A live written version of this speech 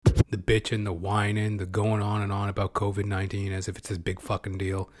The bitching, the whining, the going on and on about COVID-19 as if it's this big fucking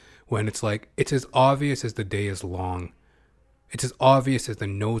deal. When it's like, it's as obvious as the day is long. It's as obvious as the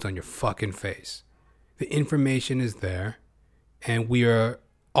nose on your fucking face. The information is there, and we are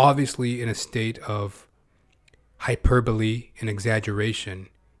obviously in a state of hyperbole and exaggeration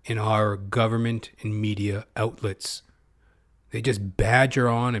in our government and media outlets. They just badger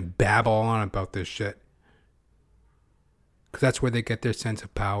on and babble on about this shit. Because that's where they get their sense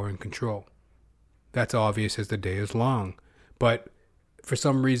of power and control. That's obvious as the day is long. But for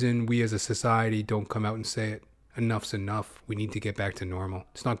some reason, we as a society don't come out and say it. Enough's enough. We need to get back to normal.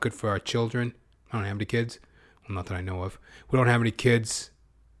 It's not good for our children. I don't have any kids. Well, not that I know of. We don't have any kids.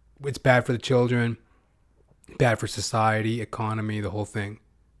 It's bad for the children. Bad for society, economy, the whole thing.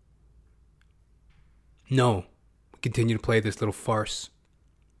 No. We continue to play this little farce.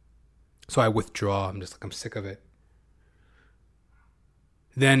 So I withdraw. I'm sick of it.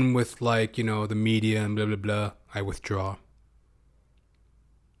 Then with the media and blah, blah, blah, I withdraw.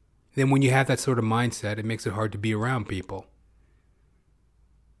 Then when you have that sort of mindset, it makes it hard to be around people.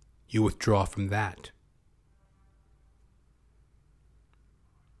 You withdraw from that.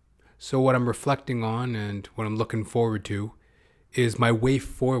 So what I'm reflecting on and what I'm looking forward to is my way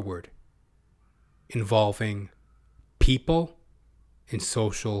forward involving people and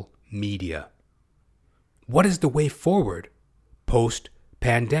social media. What is the way forward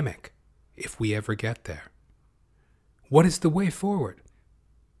post-pandemic, if we ever get there? What is the way forward?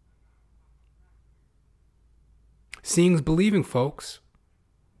 Seeing's believing, folks.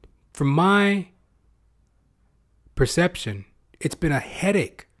 From my perception, it's been a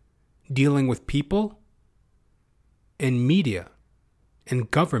headache dealing with people and media and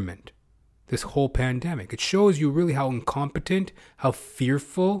government this whole pandemic. It shows you really how incompetent, how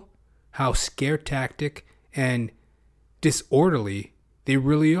fearful, how scare tactic and disorderly they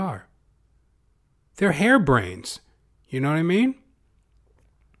really are. They're harebrains. You know what I mean?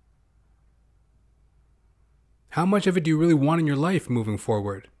 How much of it do you really want in your life moving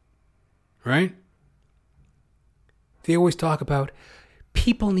forward? Right? They always talk about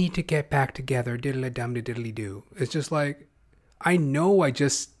people need to get back together, diddly-dum-diddly-do. It's just like, I know I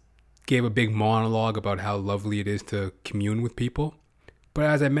just gave a big monologue about how lovely it is to commune with people. But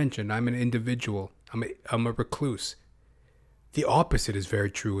as I mentioned, I'm an individual. I'm a recluse. The opposite is very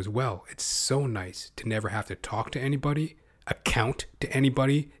true as well. It's so nice to never have to talk to anybody, account to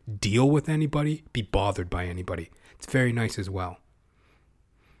anybody, deal with anybody, be bothered by anybody. It's very nice as well.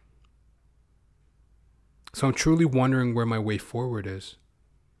 So I'm truly wondering where my way forward is.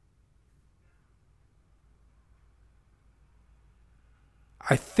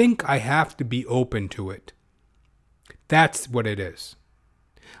 I think I have to be open to it. That's what it is.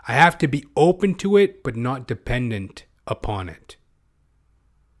 I have to be open to it, but not dependent upon it.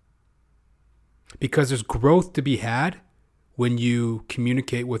 Because there's growth to be had when you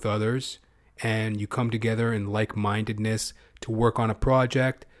communicate with others and you come together in like-mindedness to work on a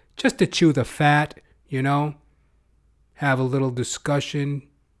project, just to chew the fat, have a little discussion,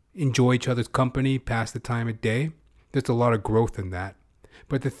 enjoy each other's company, pass the time of day. There's a lot of growth in that.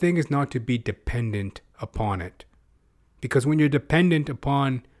 But the thing is not to be dependent upon it. Because when you're dependent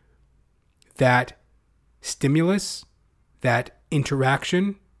upon that stimulus, that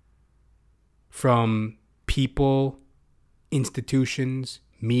interaction from people, institutions,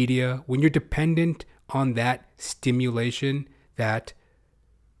 media, when you're dependent on that stimulation, that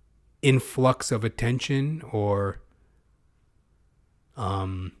influx of attention or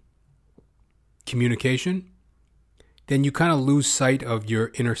communication, then you kind of lose sight of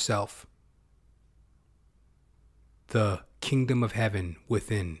your inner self, the kingdom of heaven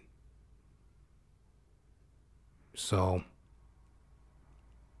within. So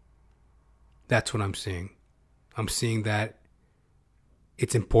that's what I'm seeing. I'm seeing that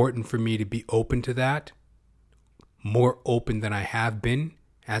it's important for me to be open to that, more open than I have been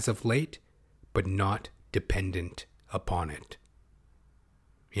as of late, but not dependent upon it.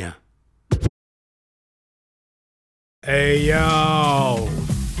 Yeah. Hey, yo!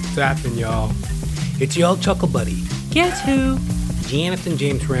 What's happening, y'all? It's your old chuckle buddy. Guess who? Jonathan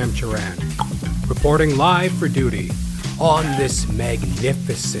James Ramcharan, reporting live for duty on this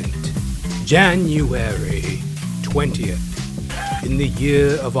magnificent January 20th in the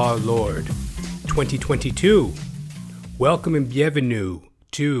year of our Lord, 2022. Welcome and bienvenue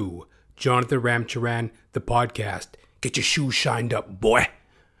to Jonathan Ramcharan, the podcast. Get your shoes shined up, boy.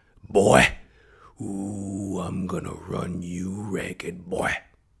 Boy. Ooh, I'm gonna run you ragged, boy.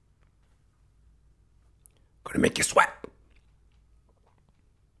 Gonna make you sweat.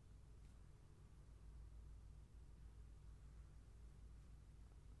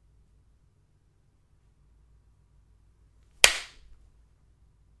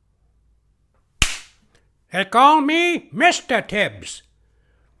 They call me Mr. Tibbs.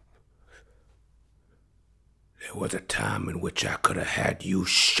 There was a time in which I could have had you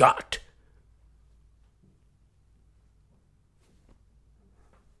shot.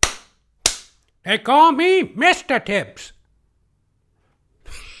 They call me Mr. Tibbs.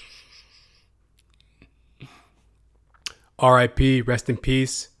 R.I.P. Rest in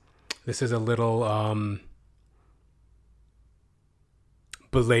peace. This is a little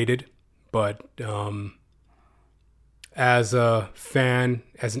belated, but as a fan,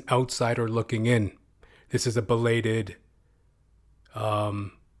 as an outsider looking in, this is a belated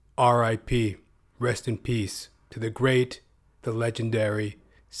R.I.P. Rest in peace to the great, the legendary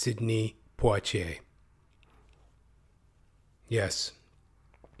Sidney Poitier. Yes.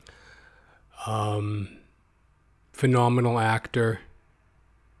 Phenomenal actor.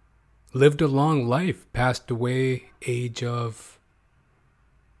 Lived a long life. Passed away age of,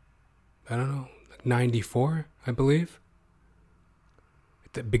 I don't know, like 94, I believe.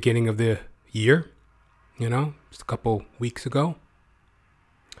 At the beginning of the year. Just a couple weeks ago.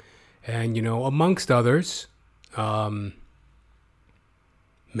 And, amongst others, man,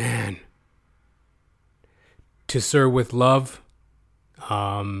 To Sir With Love,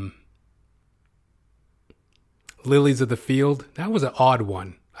 Lilies of the Field. That was an odd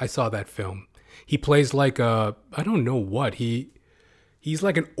one. I saw that film. He plays like I don't know what. He's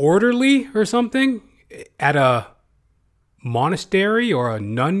like an orderly or something at a monastery or a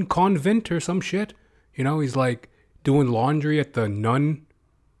nun convent or some shit. He's like doing laundry at the nunnery,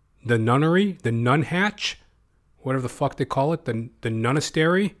 the nun hatch, whatever the fuck they call it, the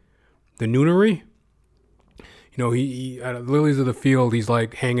nunastery, the noonery. He at Lilies of the Field, he's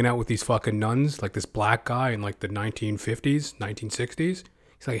like hanging out with these fucking nuns, like this black guy in like the 1950s, 1960s. He's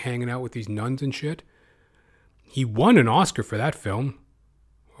like hanging out with these nuns and shit. He won an Oscar for that film.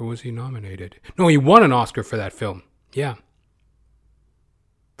 Or was he nominated? No, he won an Oscar for that film. Yeah.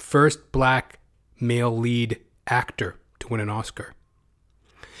 First black male lead actor to win an Oscar.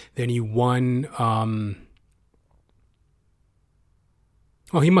 Then he won,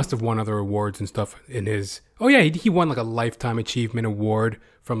 he must have won other awards and stuff in his, he won like a Lifetime Achievement Award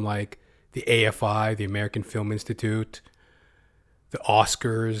from like the AFI, the American Film Institute, the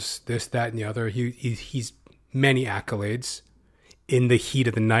Oscars, this, that, and the other. He's many accolades. In the Heat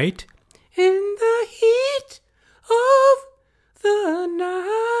of the Night. In the heat of the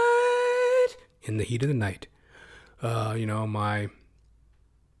night. In the Heat of the Night. My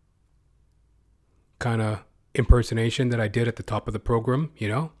kind of impersonation that I did at the top of the program,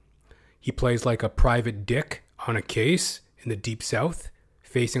 He plays like a private dick on a case in the Deep South,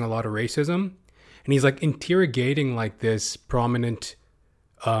 facing a lot of racism. And he's like interrogating like this prominent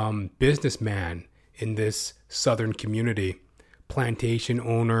businessman in this southern community. Plantation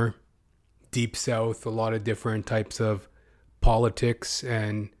owner, Deep South, a lot of different types of politics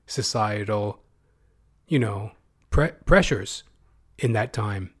and societal, pressures in that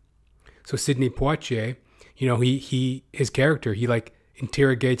time. So Sidney Poitier, his character, he like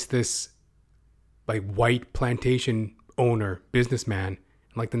interrogates this like white plantation owner, businessman in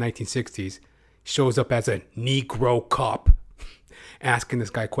like the 1960s, shows up as a Negro cop asking this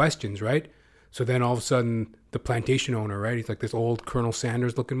guy questions, right? So then all of a sudden, the plantation owner, right? He's like this old Colonel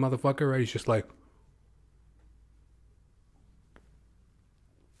Sanders looking motherfucker, right? He's just like,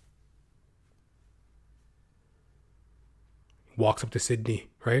 walks up to Sidney,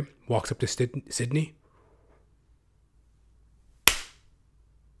 right? Walks up to Sidney.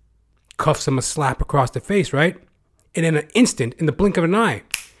 Cuffs him a slap across the face, right? And in an instant, in the blink of an eye,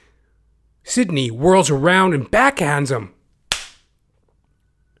 Sidney whirls around and backhands him.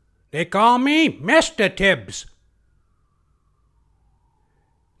 They call me Mr. Tibbs.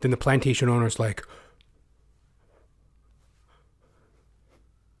 Then the plantation owner's like,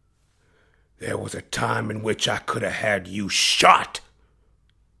 there was a time in which I could have had you shot.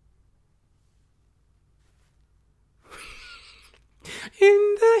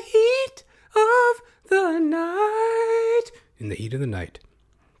 In the heat of the night. In the heat of the night.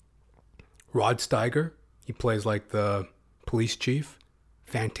 Rod Steiger, he plays like the police chief.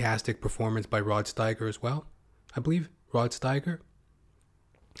 Fantastic performance by Rod Steiger as well. I believe Rod Steiger.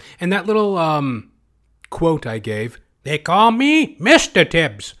 And that little quote I gave, they call me Mr.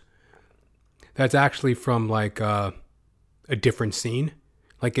 Tibbs. That's actually from like a different scene.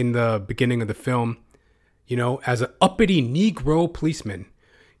 Like in the beginning of the film, as an uppity Negro policeman,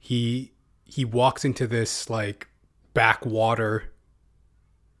 he walks into this like backwater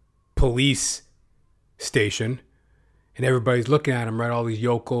police station. And everybody's looking at him, right? All these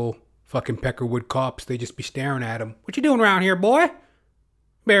yokel fucking Peckerwood cops, they just be staring at him. What you doing around here, boy?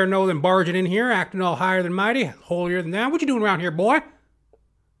 Better know than barging in here, acting all higher than mighty, holier than thou. What you doing around here, boy?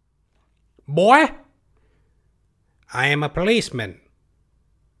 Boy? I am a policeman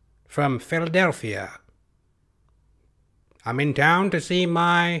from Philadelphia. I'm in town to see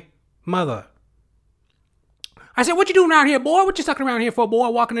my mother. I said, what you doing around here, boy? What you sucking around here for, boy?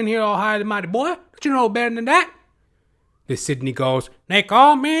 Walking in here all higher than mighty, boy? Don't you know better than that? This Sidney goes, they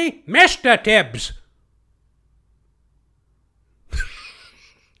call me Mr. Tibbs.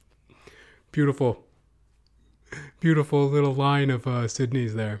 Beautiful little line of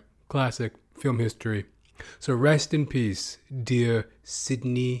Sidney's there. Classic film history. So rest in peace, dear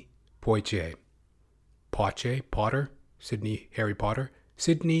Sidney Poitier. Potter? Sidney Harry Potter?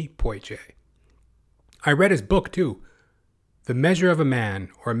 Sidney Poitier. I read his book too. The Measure of a Man,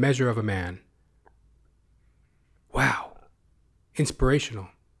 or A Measure of a Man. Wow. Inspirational.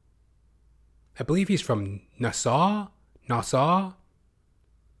 I believe he's from Nassau?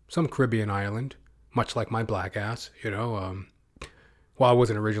 Some Caribbean island, much like my black ass, Well, I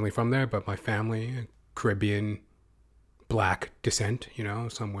wasn't originally from there, but my family, Caribbean, black descent,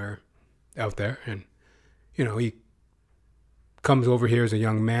 somewhere out there. And, he comes over here as a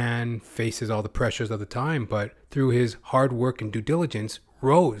young man, faces all the pressures of the time, but through his hard work and due diligence,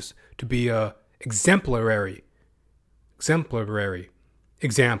 rose to be a exemplary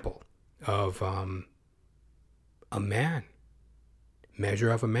example of a man.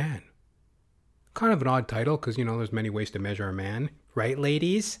 Measure of a Man. Kind of an odd title because, there's many ways to measure a man. Right,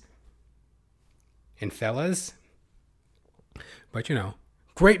 ladies? And fellas? But,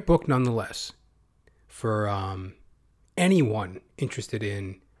 great book nonetheless for anyone interested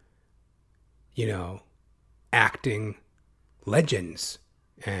in, acting legends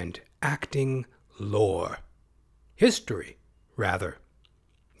and acting lore. History, rather.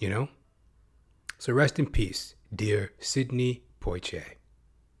 So rest in peace, dear Sidney Poitier.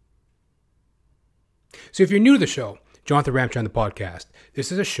 So if you're new to the show, Jonathan Ramcharan, the podcast,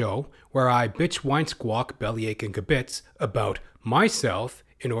 this is a show where I bitch, whine, squawk, bellyache, and kibitz about myself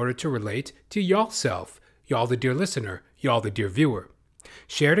in order to relate to y'all self, y'all the dear listener, y'all the dear viewer.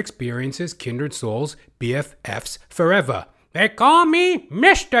 Shared experiences, kindred souls, BFFs forever. They call me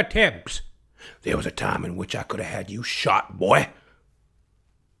Mr. Tibbs. There was a time in which I could have had you shot, boy.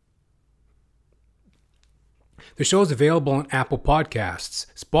 The show is available on Apple Podcasts,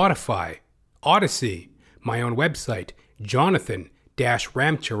 Spotify, Odyssey, my own website,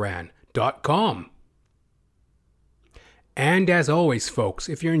 jonathan-ramcharan.com. And as always, folks,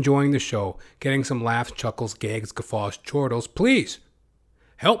 if you're enjoying the show, getting some laughs, chuckles, gags, guffaws, chortles, please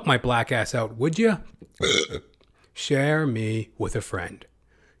help my black ass out, would you? Share me with a friend.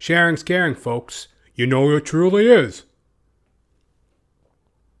 Sharing's caring, folks. You know it truly is.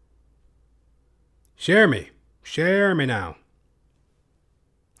 Share me. Share me now.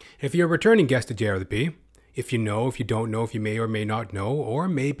 If you're a returning guest to JRP, if you know, if you don't know, if you may or may not know, or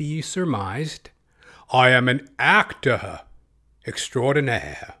maybe you surmised, I am an actor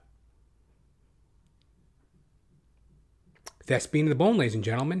extraordinaire. Thespian of the Bone, ladies and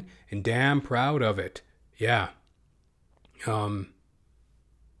gentlemen, and damn proud of it. Yeah. I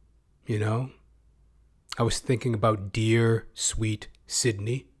was thinking about dear, sweet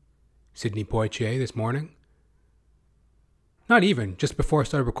Sidney Poitier this morning. Not even, just before I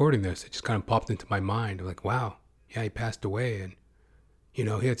started recording this, it just kind of popped into my mind. I'm like, wow, yeah, he passed away. And, he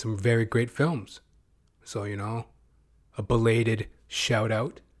had some very great films. So, a belated shout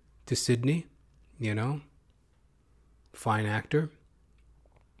out to Sidney, fine actor.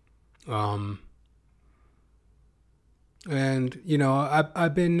 And,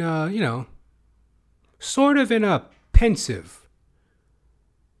 I've been, sort of in a pensive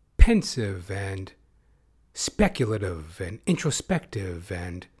and speculative and introspective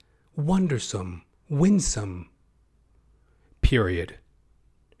and winsome period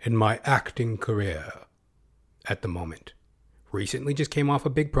in my acting career at the moment. Recently just came off a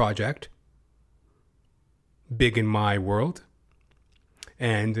big project, big in my world,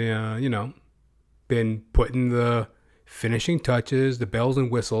 and, been putting the finishing touches, the bells and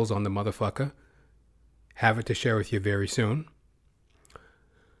whistles on the motherfucker. Have it to share with you very soon.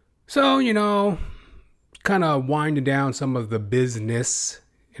 So, kind of winding down some of the business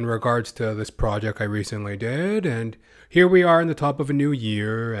in regards to this project I recently did. And here we are in the top of a new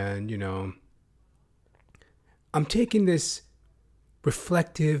year. And, I'm taking this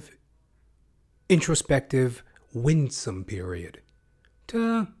reflective, introspective, winsome period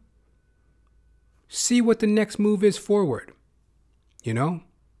to see what the next move is forward.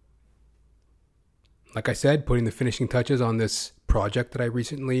 Like I said, putting the finishing touches on this project that I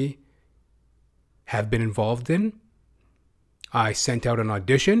recently have been involved in. I sent out an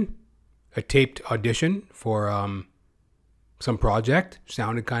audition, a taped audition for some project.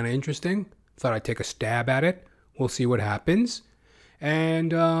 Sounded kind of interesting. Thought I'd take a stab at it. We'll see what happens.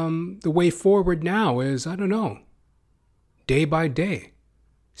 And the way forward now is, I don't know, day by day.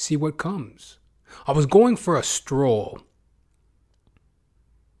 See what comes. I was going for a stroll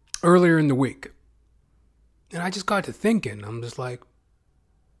earlier in the week. And I just got to thinking. I was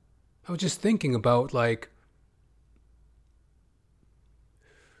just thinking about like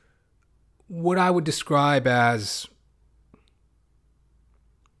what I would describe as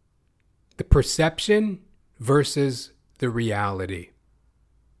the perception versus the reality.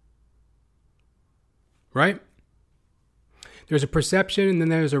 Right? There's a perception and then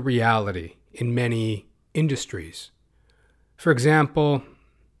there's a reality in many industries. For example,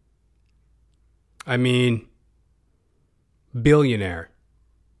 billionaire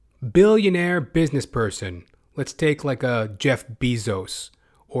business person. Let's take like a Jeff Bezos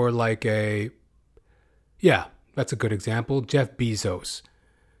or like that's a good example. Jeff Bezos.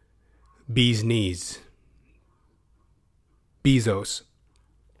 Bee's knees. Bezos.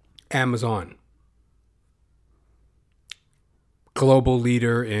 Amazon. Global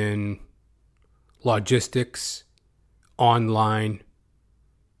leader in logistics, online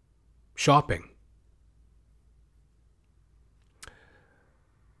shopping.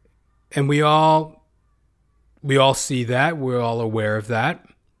 And we all see that. We're all aware of that.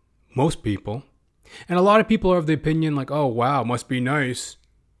 Most people. And a lot of people are of the opinion like, oh, wow, must be nice.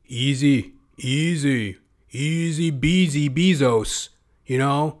 Easy beasy Bezos. You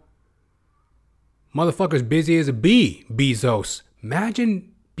know? Motherfucker's busy as a bee, Bezos.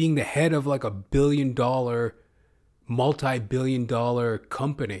 Imagine being the head of like a multi-billion dollar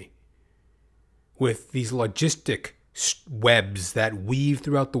company with these logistic webs that weave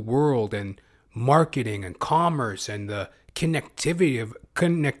throughout the world and marketing and commerce and the connectivity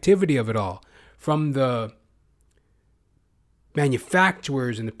of it all, from the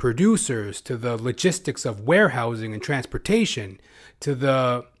manufacturers and the producers to the logistics of warehousing and transportation to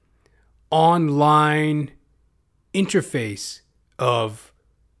the online interface of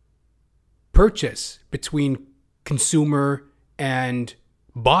purchase between consumer and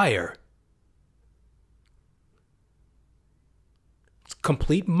buyer. It's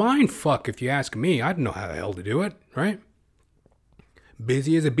complete mind fuck if you ask me. I don't know how the hell to do it, right?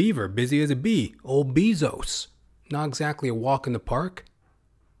 Busy as a beaver, busy as a bee. Old Bezos. Not exactly a walk in the park.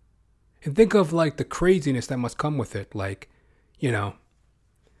 And think of like the craziness that must come with it. Like, you know,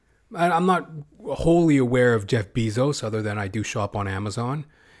 I'm not wholly aware of Jeff Bezos other than I do shop on Amazon.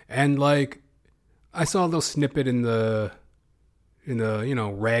 And like, I saw a little snippet in the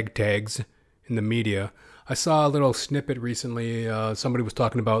ragtags in the media. I saw a little snippet recently. Somebody was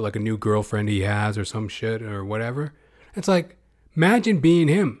talking about like a new girlfriend he has or some shit or whatever. It's like, imagine being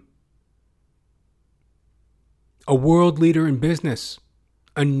him. A world leader in business.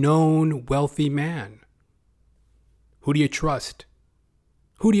 A known wealthy man. Who do you trust?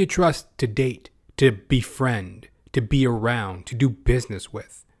 Who do you trust to date, to befriend, to be around, to do business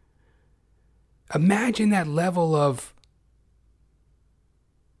with? Imagine that level of,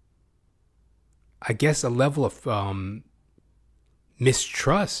 I guess, a level of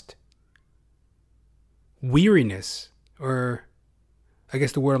mistrust, weariness, or I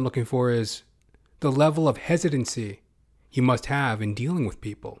guess the word I'm looking for is the level of hesitancy you must have in dealing with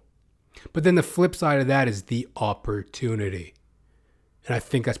people. But then the flip side of that is the opportunity. And I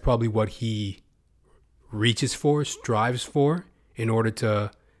think that's probably what he reaches for, strives for, in order to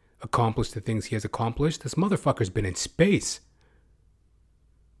accomplish the things he has accomplished. This motherfucker's been in space.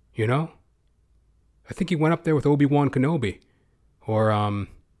 You know? I think he went up there with Obi-Wan Kenobi. Or,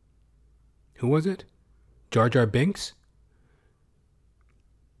 who was it? Jar Jar Binks?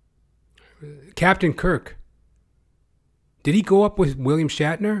 Captain Kirk. Did he go up with William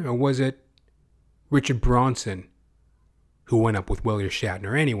Shatner, or was it Richard Bronson who went up with William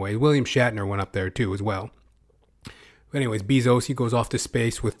Shatner? Anyway, William Shatner went up there too as well. Anyways, Bezos, he goes off to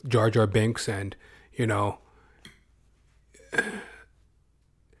space with Jar Jar Binks, and, you know,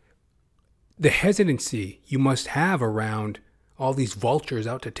 the hesitancy you must have around all these vultures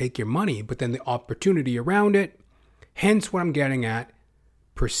out to take your money, but then the opportunity around it. Hence what I'm getting at,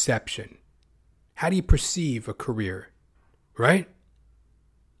 perception. How do you perceive a career, right?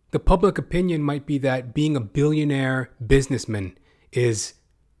 The public opinion might be that being a billionaire businessman is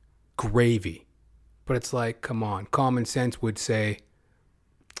gravy. But it's like, come on, common sense would say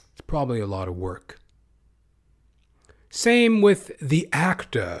it's probably a lot of work. Same with the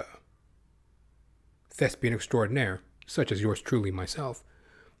actor, thespian extraordinaire, such as yours truly, myself.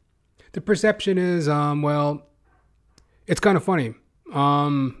 The perception is, well, it's kind of funny.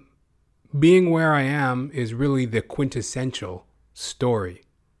 Being where I am is really the quintessential story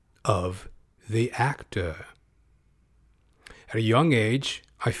of the actor. At a young age,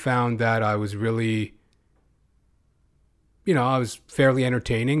 I found that I was really, I was fairly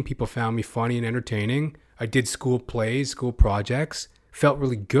entertaining. People found me funny and entertaining. I did school plays, school projects. Felt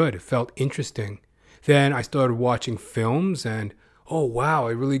really good. Felt interesting. Then I started watching films and, oh wow,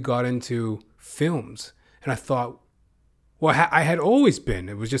 I really got into films. And I thought, well, I had always been.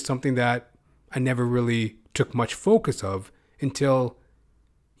 It was just something that I never really took much focus of until,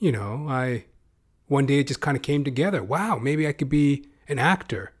 one day it just kind of came together. Wow, maybe I could be an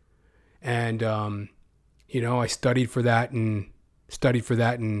actor. And, I studied for that in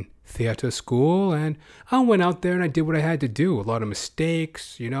theater school. And I went out there and I did what I had to do. A lot of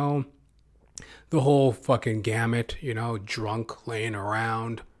mistakes, the whole fucking gamut, drunk, laying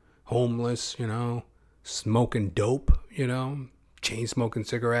around, homeless, smoking dope, chain smoking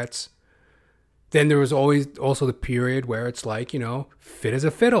cigarettes. Then there was always also the period where it's like, fit as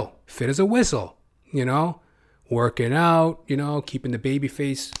a fiddle, fit as a whistle, working out, keeping the baby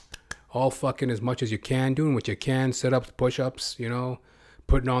face all fucking as much as you can, doing what you can, sit-ups, push-ups,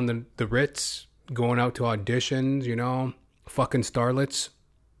 putting on the Ritz, going out to auditions, fucking starlets.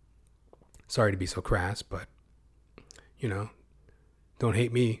 Sorry to be so crass, but, don't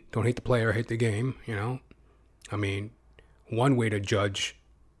hate me. Don't hate the player, hate the game, I mean, one way to judge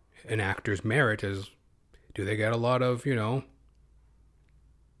an actor's merit is, do they get a lot of,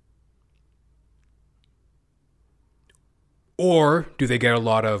 or do they get a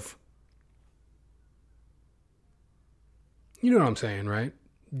lot of, you know what I'm saying, right?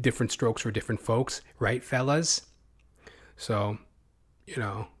 Different strokes for different folks, right, fellas? So,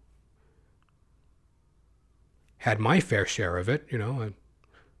 had my fair share of it, I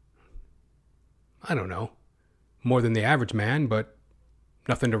don't know, more than the average man, but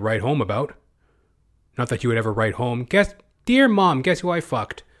nothing to write home about. Not that you would ever write home, dear mom, guess who I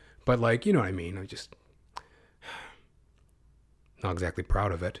fucked? But you know what I mean, I'm just not exactly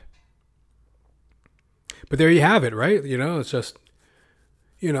proud of it. But there you have it, right? It's just,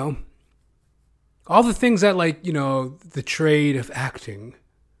 all the things that the trade of acting,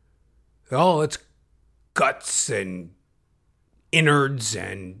 all its guts and innards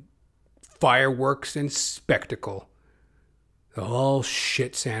and fireworks and spectacle, the whole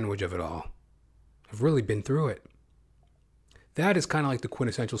shit sandwich of it all. I've really been through it. That is kind of like the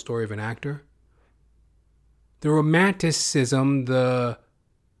quintessential story of an actor. The romanticism, the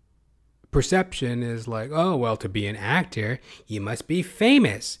perception is like, oh, well, to be an actor, you must be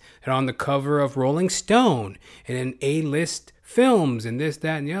famous and on the cover of Rolling Stone and in A-list films and this,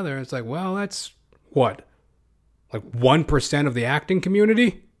 that, and the other. It's like, well, that's what? 1% of the acting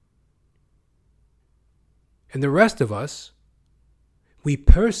community? And the rest of us, we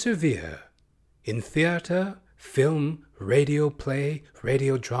persevere in theater, film, radio play,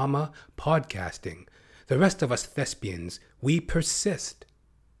 radio drama, podcasting. The rest of us thespians, we persist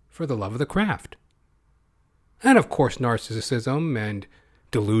for the love of the craft. And of course, narcissism and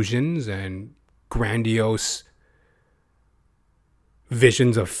delusions and grandiose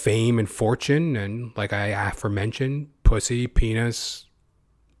visions of fame and fortune and, like I aforementioned, pussy, penis,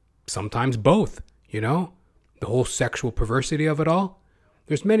 sometimes both, the whole sexual perversity of it all.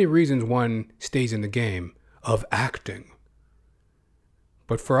 There's many reasons one stays in the game of acting.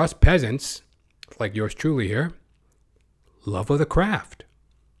 But for us peasants, like yours truly here, love of the craft.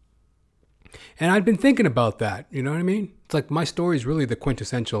 And I'd been thinking about that, you know what I mean? It's like my story is really the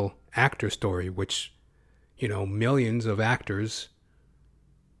quintessential actor story, which, millions of actors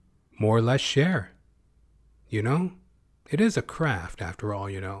more or less share. It is a craft after all,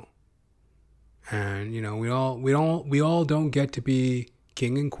 And, we all don't get to be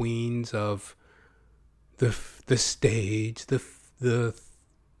king and queens of the stage, the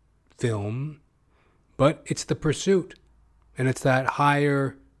film, but it's the pursuit. And it's that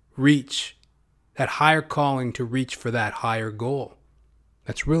higher reach, that higher calling to reach for that higher goal.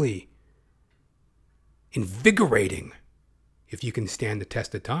 That's really invigorating if you can stand the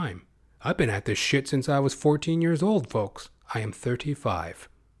test of time. I've been at this shit since I was 14 years old, folks. I am 35.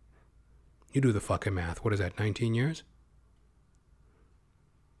 You do the fucking math. What is that, 19 years?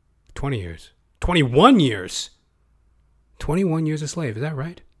 20 years. 21 years! 21 years a slave, is that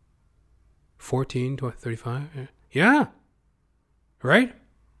right? 14, 35? Yeah. Right?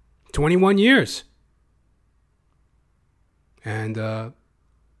 21 years. And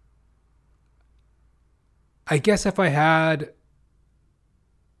I guess if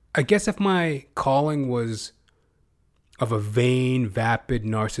my calling was of a vain, vapid,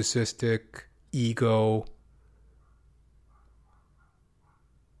 narcissistic, ego,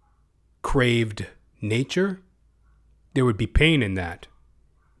 craved nature, there would be pain in that.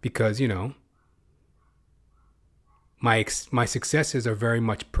 Because, you know, my successes are very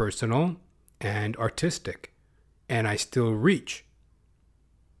much personal and artistic. And I still reach.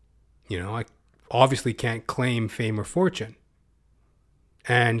 You know, I obviously can't claim fame or fortune.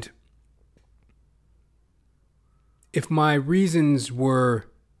 And if my reasons were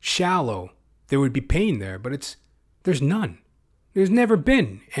shallow, there would be pain there, but there's none. There's never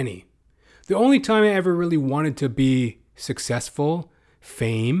been any. The only time I ever really wanted to be successful,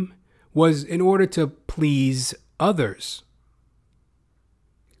 fame, was in order to please others.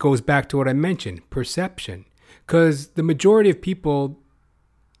 It goes back to what I mentioned, perception. Because the majority of people,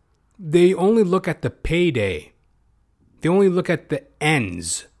 they only look at the payday. They only look at the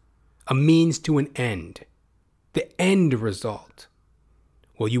ends, a means to an end, the end result.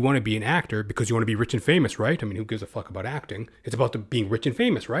 Well, you want to be an actor because you want to be rich and famous, right? I mean, who gives a fuck about acting? It's about being rich and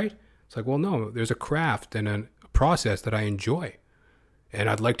famous, right? It's like, well, no, there's a craft and a process that I enjoy. And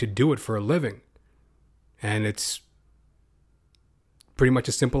I'd like to do it for a living. And it's pretty much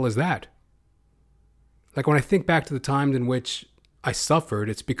as simple as that. Like when I think back to the times in which I suffered,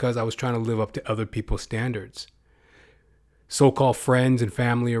 it's because I was trying to live up to other people's standards. So-called friends and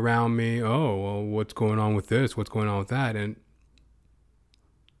family around me, oh, well, what's going on with this? What's going on with that? And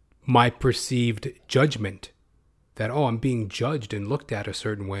my perceived judgment that, oh, I'm being judged and looked at a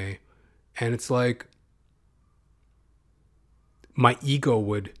certain way. And it's like my ego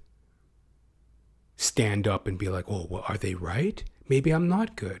would stand up and be like, oh, well, are they right? Maybe I'm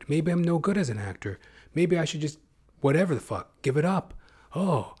not good. Maybe I'm no good as an actor. Maybe I should just, whatever the fuck, give it up.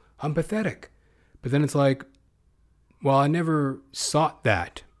 Oh, I'm pathetic. But then it's like, well, I never sought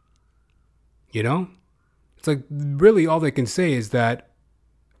that. You know? It's like, really all they can say is that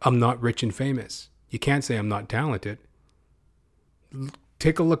I'm not rich and famous. You can't say I'm not talented.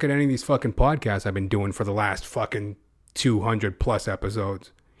 Take a look at any of these fucking podcasts I've been doing for the last fucking 200 plus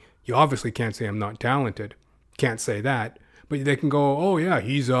episodes. You obviously can't say I'm not talented. Can't say that. But they can go, oh yeah,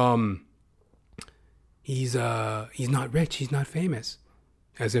 he's not rich, he's not famous.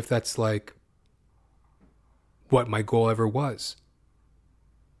 As if that's like what my goal ever was.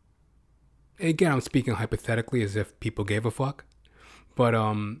 Again, I'm speaking hypothetically as if people gave a fuck. But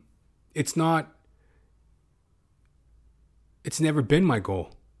it's never been my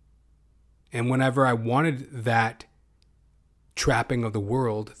goal. And whenever I wanted that trapping of the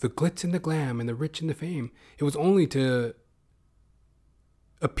world, the glitz and the glam and the rich and the fame, it was only to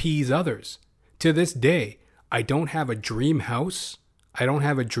appease others. To this day, I don't have a dream house. I don't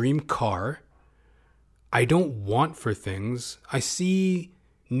have a dream car. I don't want for things. I see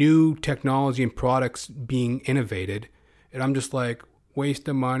new technology and products being innovated, and I'm just like, waste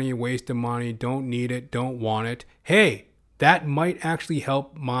of money, don't need it, don't want it. Hey, that might actually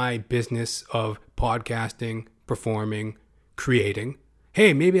help my business of podcasting, performing, creating.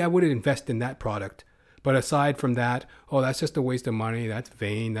 Hey, maybe I would invest in that product. But aside from that, oh, that's just a waste of money, that's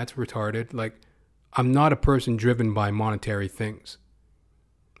vain, that's retarded. Like, I'm not a person driven by monetary things.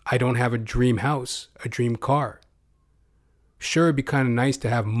 I don't have a dream house, a dream car. Sure, it'd be kind of nice to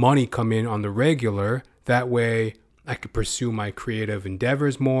have money come in on the regular. That way I could pursue my creative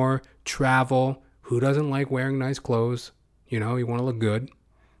endeavors more, travel. Who doesn't like wearing nice clothes? You know, you want to look good.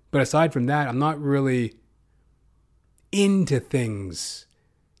 But aside from that, I'm not really into things.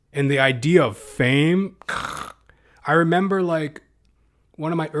 And the idea of fame, I remember like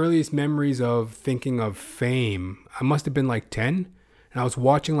one of my earliest memories of thinking of fame, I must have been like 10. And I was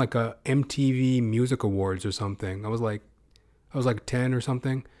watching like a MTV Music Awards or something. I was like 10 or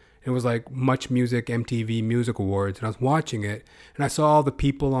something. It was like Much Music MTV Music Awards. And I was watching it. And I saw all the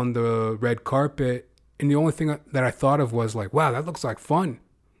people on the red carpet. And the only thing that I thought of was like, wow, that looks like fun.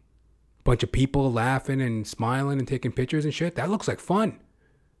 Bunch of people laughing and smiling and taking pictures and shit. That looks like fun.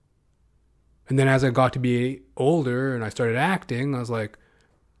 And then as I got to be older and I started acting, I was like,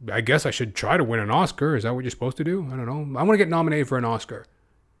 I guess I should try to win an Oscar. Is that what you're supposed to do? I don't know. I want to get nominated for an Oscar.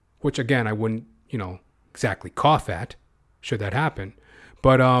 Which, again, I wouldn't, exactly cough at should that happen.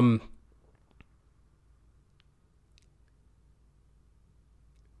 But,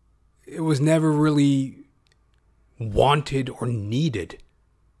 it was never really wanted or needed.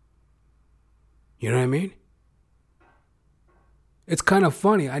 You know what I mean? It's kind of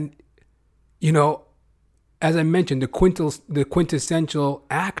funny. As I mentioned, the quintessential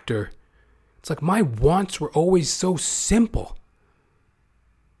actor, it's like my wants were always so simple.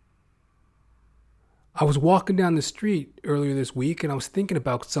 I was walking down the street earlier this week and I was thinking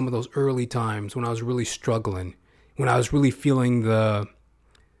about some of those early times when I was really struggling, when I was really feeling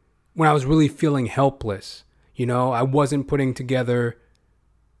helpless. I wasn't putting together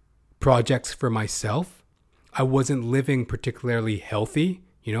projects for myself. I wasn't living particularly healthy.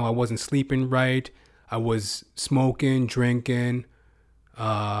 You know, I wasn't sleeping right. I was smoking, drinking,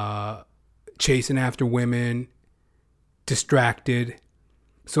 chasing after women, distracted.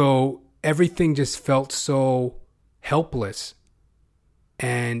 So everything just felt so helpless.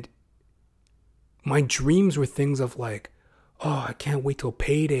 And my dreams were things of like, oh, I can't wait till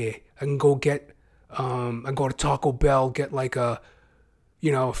payday. I can go get, I go to Taco Bell, get like a,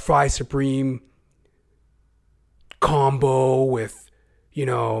 you know, fry supreme combo with, you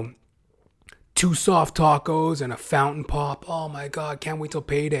know, 2 soft tacos and a fountain pop. Oh my God, can't wait till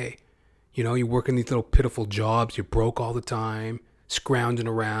payday. You know, you work in these little pitiful jobs. You're broke all the time, scrounging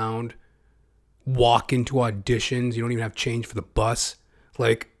around, walk into auditions. You don't even have change for the bus.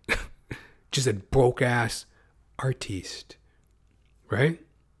 Like, just a broke ass artiste, right?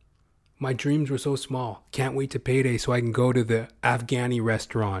 My dreams were so small. Can't wait to payday so I can go to the Afghani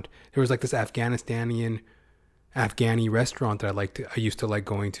restaurant. There was like this Afghani restaurant that I used to like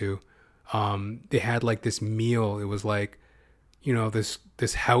going to. They had like this meal. It was like, you know, this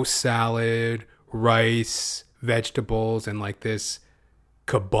house salad, rice, vegetables, and like this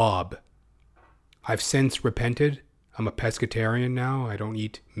kebab. I've since repented. I'm a pescatarian now. I don't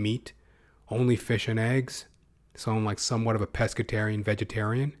eat meat, only fish and eggs. So I'm like somewhat of a pescatarian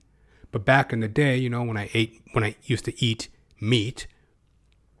vegetarian. But back in the day, you know, when I used to eat meat,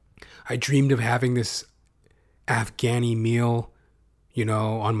 I dreamed of having this Afghani meal, you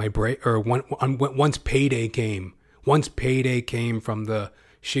know, on my break, or once payday came. Once payday came from the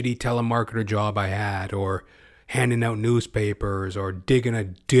shitty telemarketer job I had, or handing out newspapers, or digging a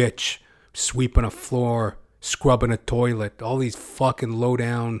ditch, sweeping a floor, scrubbing a toilet, all these fucking low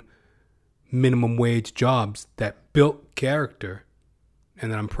down minimum wage jobs that built character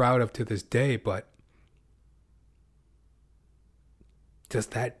and that I'm proud of to this day. But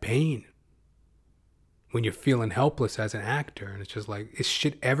just that pain when you're feeling helpless as an actor, and it's just like, is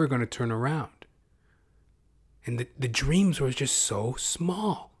shit ever going to turn around? And the dreams were just so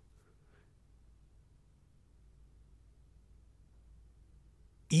small.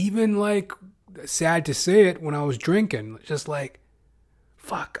 Even like, sad to say it, when I was drinking, just like,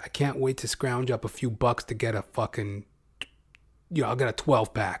 fuck, I can't wait to scrounge up a few bucks to get a fucking, you know, I'll get a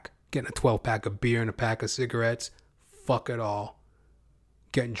 12-pack. Getting a 12-pack of beer and a pack of cigarettes. Fuck it all.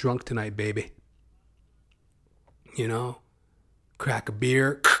 Getting drunk tonight, baby. You know? Crack a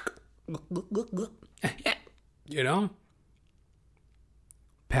beer. You know?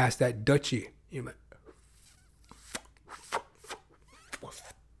 Pass that Dutchie. You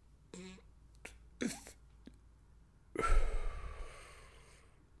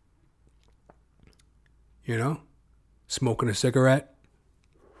know? Smoking a cigarette.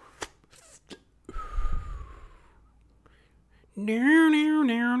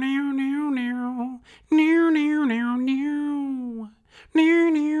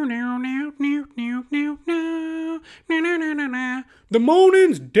 The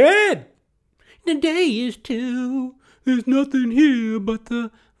morning's dead. The day is too. There's nothing here but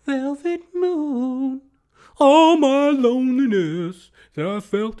the velvet moon. All my loneliness that I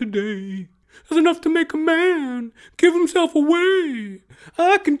felt today is enough to make a man give himself away.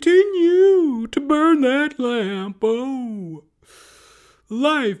 I continue to burn that lamp. Oh,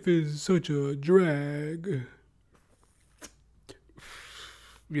 life is such a drag.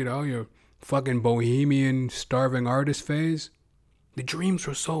 You know, your fucking bohemian starving artist phase. The dreams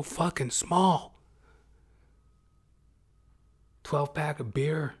were so fucking small. 12-pack of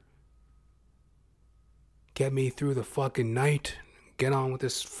beer. Get me through the fucking night. Get on with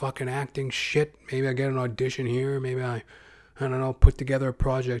this fucking acting shit. Maybe I get an audition here. Maybe I don't know, put together a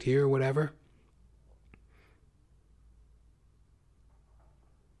project here or whatever.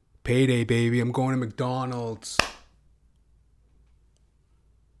 Payday, baby. I'm going to McDonald's.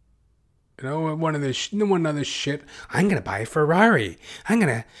 You know, one of this shit. I'm going to buy a Ferrari. I'm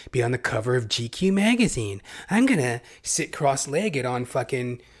going to be on the cover of GQ magazine. I'm going to sit cross-legged on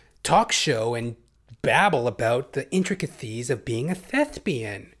fucking talk show and babble about the intricacies of being a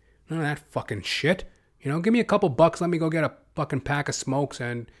thespian. None of that fucking shit. You know, give me a couple bucks. Let me go get a fucking pack of smokes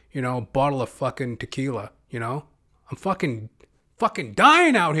and, you know, a bottle of fucking tequila. You know? I'm fucking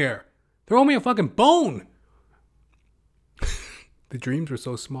dying out here. Throw me a fucking bone. The dreams were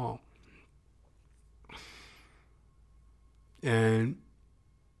so small. And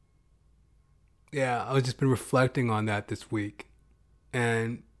yeah, I've just been reflecting on that this week.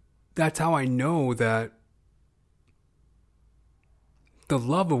 And that's how I know that the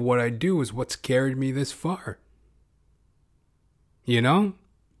love of what I do is what's carried me this far. You know?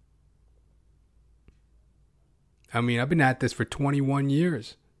 I mean, I've been at this for 21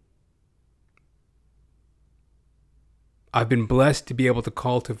 years. I've been blessed to be able to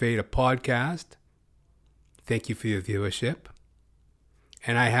cultivate a podcast. Thank you for your viewership.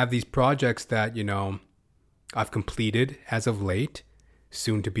 And I have these projects that, I've completed as of late,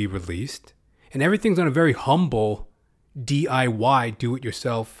 soon to be released. And everything's on a very humble DIY,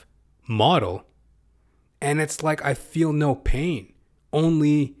 do-it-yourself model. And it's like I feel no pain,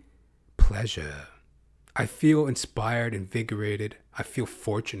 only pleasure. I feel inspired, invigorated. I feel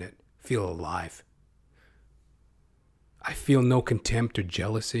fortunate, feel alive. I feel no contempt or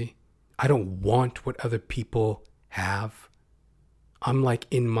jealousy. I don't want what other people have. I'm like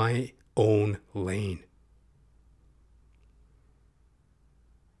in my own lane.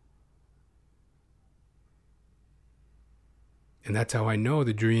 And that's how I know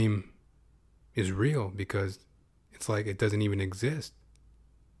the dream is real, because it's like it doesn't even exist.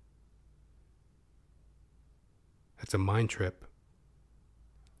 That's a mind trip.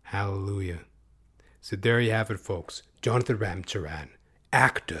 Hallelujah. So there you have it, folks. Jonathan Ramcharan,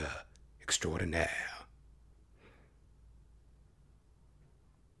 actor extraordinaire.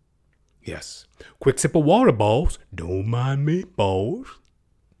 Yes. Quick sip of water, boss. Don't mind me, boss.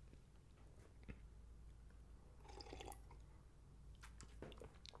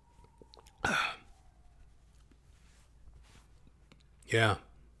 Yeah.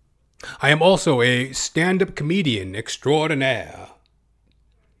 I am also a stand-up comedian extraordinaire.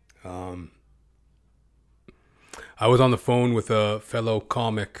 I was on the phone with a fellow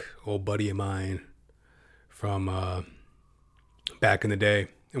comic, old buddy of mine from back in the day.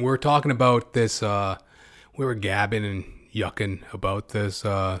 And we were talking about this, we were gabbing and yucking about this,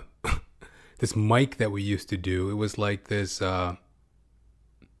 this mic that we used to do. It was like this, it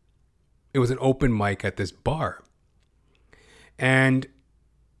was an open mic at this bar. And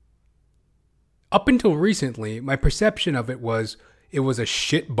up until recently, my perception of it was a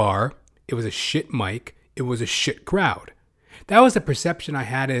shit bar, it was a shit mic, it was a shit crowd. That was the perception I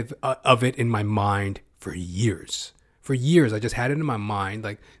had of it in my mind for years. For years, I just had it in my mind,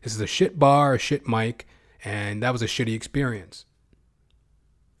 like, this is a shit bar, a shit mic, and that was a shitty experience.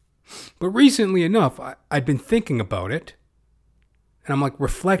 But recently enough, I'd been thinking about it, and I'm like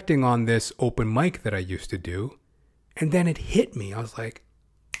reflecting on this open mic that I used to do, and then it hit me. I was like,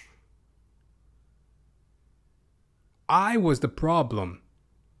 I was the problem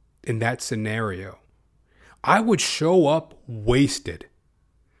in that scenario. I would show up wasted.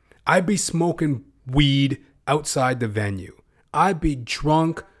 I'd be smoking weed outside the venue. I'd be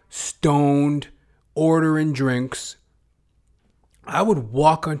drunk, stoned, ordering drinks. I would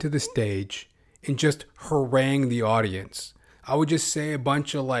walk onto the stage and just harangue the audience. I would just say a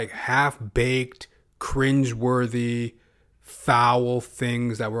bunch of like half-baked, cringeworthy, foul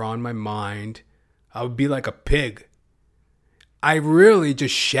things that were on my mind. I would be like a pig. I really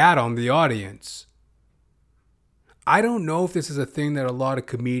just shat on the audience. I don't know if this is a thing that a lot of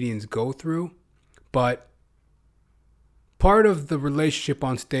comedians go through, but part of the relationship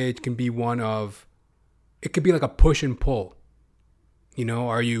on stage can be one of, it could be like a push and pull.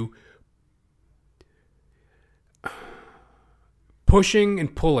 Are you pushing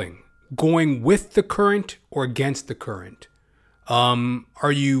and pulling, going with the current or against the current?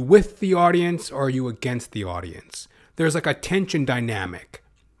 Are you with the audience or are you against the audience? There's like a tension dynamic.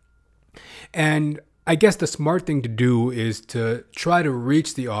 And I guess the smart thing to do is to try to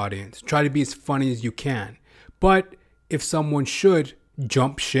reach the audience, try to be as funny as you can. But if someone should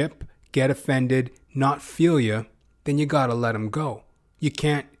jump ship, get offended, not feel you, then you gotta let them go. You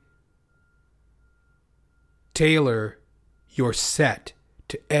can't tailor your set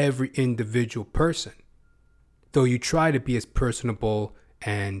to every individual person, though you try to be as personable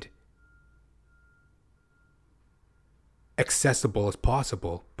and accessible as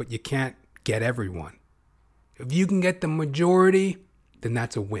possible, but you can't get everyone. If you can get the majority, then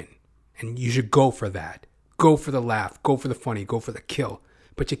that's a win. And you should go for that. Go for the laugh, go for the funny, go for the kill.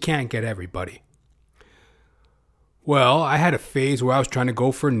 But you can't get everybody. Well, I had a phase where I was trying to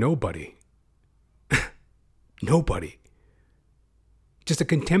go for nobody. Nobody. Just a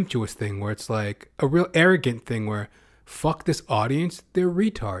contemptuous thing where it's like a real arrogant thing where, fuck this audience, they're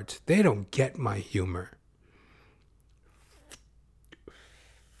retards. They don't get my humor.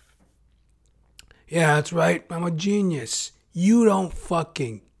 Yeah, that's right. I'm a genius. You don't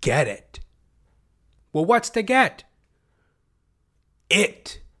fucking get it. Well, what's to get?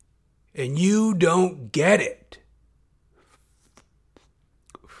 It. And you don't get it.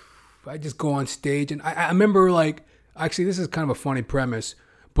 I just go on stage and I remember actually this is kind of a funny premise,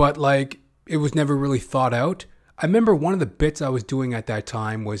 but it was never really thought out. I remember one of the bits I was doing at that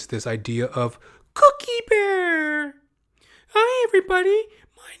time was this idea of Cookie Bear. Hi everybody,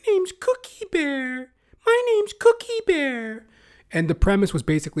 my name's Cookie Bear. My name's Cookie Bear. And the premise was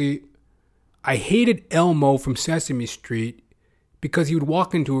basically, I hated Elmo from Sesame Street because he would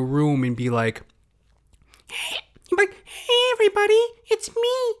walk into a room and be like, hey everybody, it's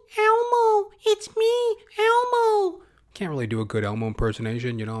me, Elmo. It's me, Elmo. Can't really do a good Elmo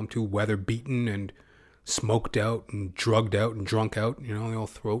impersonation. I'm too weather beaten and smoked out and drugged out and drunk out, the old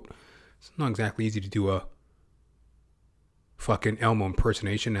throat. It's not exactly easy to do a fucking Elmo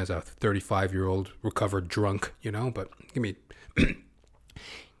impersonation as a 35-year-old recovered drunk, but give me...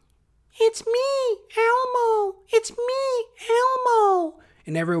 It's me, Elmo. It's me, Elmo.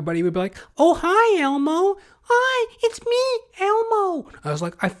 And everybody would be like, oh, hi, Elmo. Hi, it's me, Elmo. I was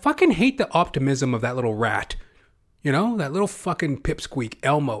like, I fucking hate the optimism of that little rat. That little fucking pipsqueak,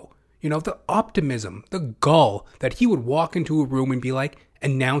 Elmo. The optimism, the gall that he would walk into a room and be like,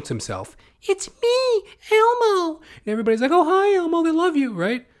 announce himself. It's me, Elmo. And everybody's like, oh, hi, Elmo. They love you,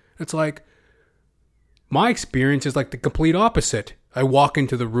 right? It's like, my experience is like the complete opposite. I walk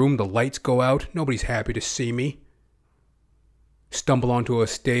into the room, the lights go out. Nobody's happy to see me. Stumble onto a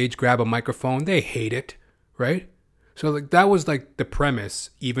stage, grab a microphone. They hate it, right? So that was like the premise,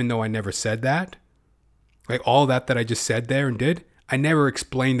 even though I never said that. Like all that I just said there and did, I never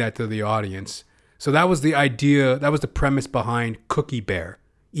explained that to the audience. So that was the idea, that was the premise behind Cookie Bear.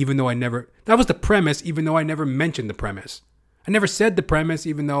 That was the premise, even though I never mentioned the premise. I never said the premise,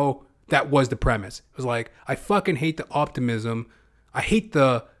 even though that was the premise. It was like, I fucking hate the optimism. I hate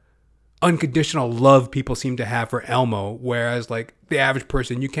the unconditional love people seem to have for Elmo, whereas like the average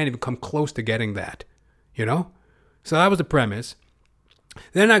person, you can't even come close to getting that, So that was the premise.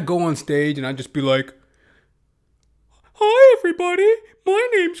 Then I'd go on stage and I'd just be like, hi everybody, my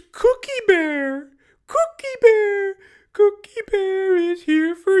name's Cookie Bear. Cookie Bear. Cookie Bear is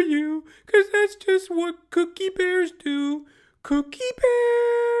here for you, 'cause that's just what Cookie Bears do. Cookie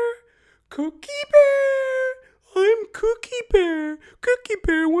Bear. Cookie Bear. I'm Cookie Bear. Cookie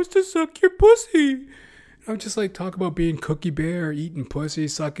Bear wants to suck your pussy. I would just like talk about being Cookie Bear, eating pussy,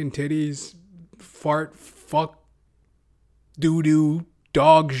 sucking titties, fart, fuck, doo-doo,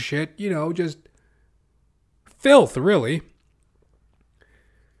 dog shit, just filth, really.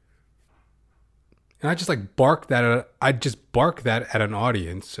 And I just like bark that at an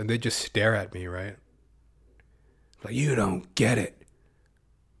audience and they just stare at me, right? Like, you don't get it.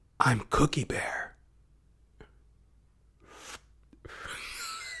 I'm Cookie Bear.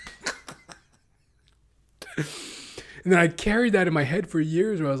 And then I carried that in my head for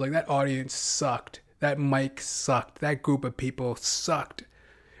years where I was like, that audience sucked. That mic sucked. That group of people sucked.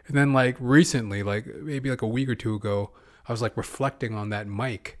 And then like recently, like maybe like a week or two ago, I was like reflecting on that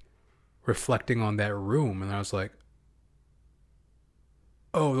mic, reflecting on that room. And I was like,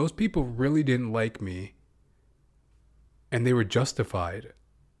 oh, those people really didn't like me. And they were justified.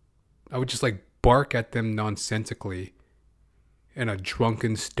 I would just like bark at them nonsensically in a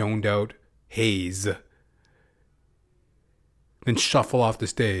drunken, stoned out haze. Then shuffle off the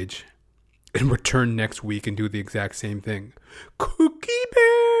stage and return next week and do the exact same thing. Cookie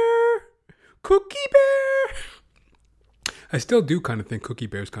Bear! Cookie Bear! I still do kind of think Cookie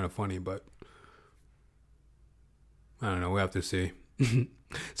Bear's kind of funny, but I don't know. We'll have to see.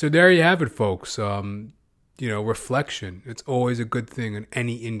 So there you have it, folks. Reflection. It's always a good thing in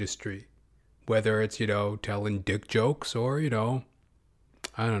any industry. Whether it's, telling dick jokes or,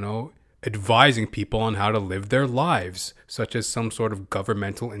 I don't know, advising people on how to live their lives, such as some sort of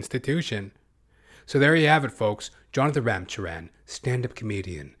governmental institution. So there you have it, folks. Jonathan Ramcharan, stand-up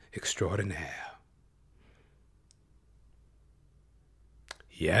comedian extraordinaire.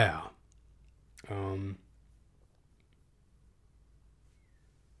 Yeah.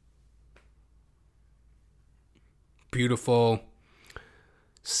 Beautiful,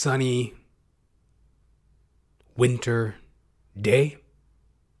 sunny, winter day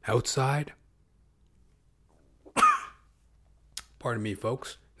outside. Pardon me,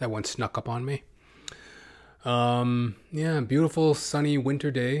 folks. That one snuck up on me. Beautiful sunny winter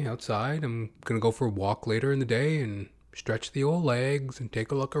day outside. I'm going to go for a walk later in the day and stretch the old legs and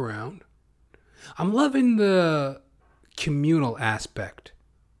take a look around. I'm loving the communal aspect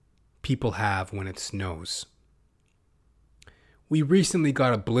people have when it snows. We recently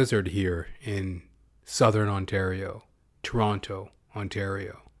got a blizzard here in southern Ontario, Toronto,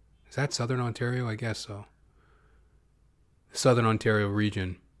 Ontario. Is that southern Ontario? I guess so. The southern Ontario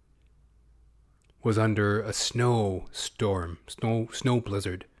region was under a snow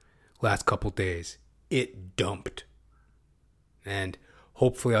blizzard last couple days. It dumped. And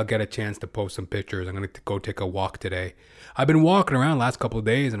hopefully I'll get a chance to post some pictures. I'm going to go take a walk today. I've been walking around last couple of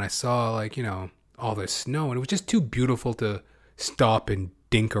days and I saw all this snow and it was just too beautiful to stop and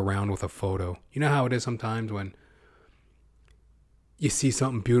dink around with a photo. You know how it is sometimes when you see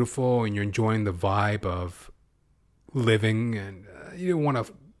something beautiful and you're enjoying the vibe of living, and you don't want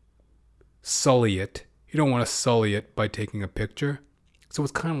to sully it. You don't want to sully it by taking a picture. So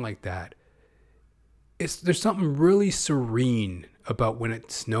it's kind of like that. There's something really serene about when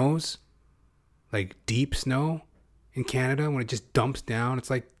it snows, like deep snow in Canada, when it just dumps down. It's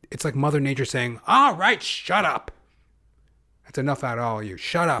like Mother Nature saying, "All right, shut up. That's enough out of all of you.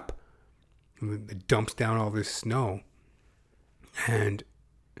 Shut up." And it dumps down all this snow. And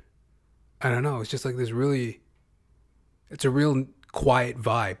I don't know, it's just like this it's a real quiet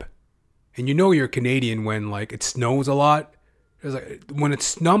vibe. And you know you're Canadian when like it snows a lot. It's like when it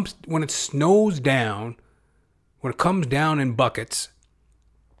snows down, when it comes down in buckets,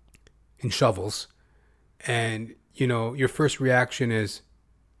 in shovels, and you know, your first reaction is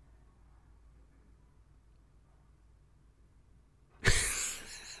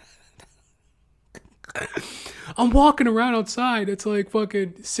I'm walking around outside. It's like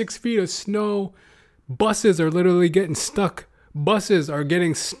fucking 6 feet of snow. Buses are literally getting stuck. Buses are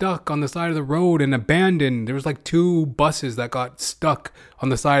getting stuck on the side of the road and abandoned. There was like 2 buses that got stuck on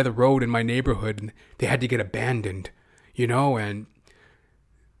the side of the road in my neighborhood, and they had to get abandoned, you know, and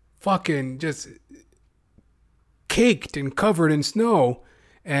fucking just caked and covered in snow.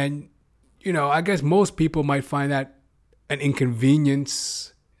 And, you know, I guess most people might find that an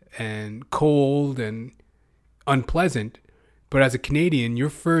inconvenience and cold and unpleasant, but as a Canadian, your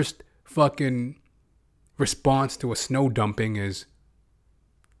first fucking response to a snow dumping is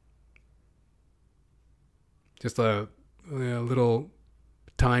just a little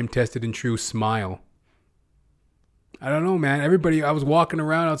time-tested and true smile. I don't know, man. I was walking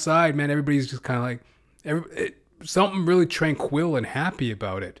around outside, man. Everybody's just kind of like, something really tranquil and happy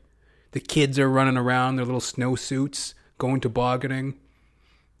about it. The kids are running around their little snowsuits, going tobogganing.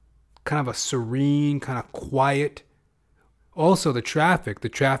 Kind of a serene, kind of quiet. Also, the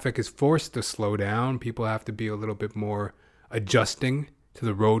traffic is forced to slow down. People have to be a little bit more adjusting to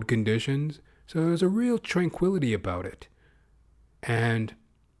the road conditions. So there's a real tranquility about it. And,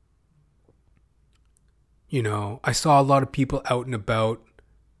 you know, I saw a lot of people out and about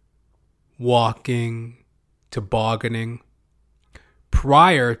walking, tobogganing.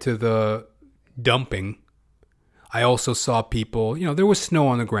 Prior to the dumping, I also saw people, you know, there was snow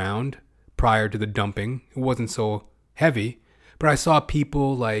on the ground prior to the dumping. It wasn't so heavy, but I saw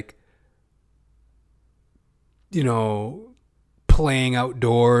people like, you know, playing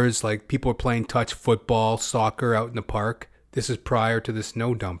outdoors, like people were playing touch football, soccer out in the park. This is prior to the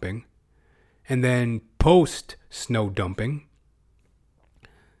snow dumping. And then post snow dumping,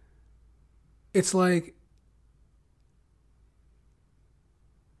 it's like,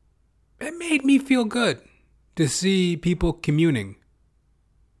 it made me feel good to see people communing,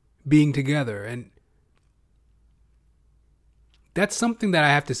 being together. And that's something that I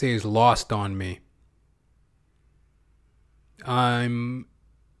have to say is lost on me. I'm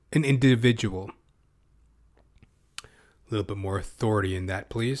an individual. A little bit more authority in that,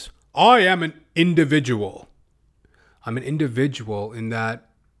 please. I am an individual. I'm an individual in that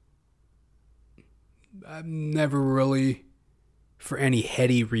I've never really, for any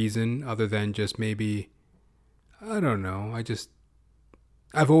heady reason other than just maybe, I don't know,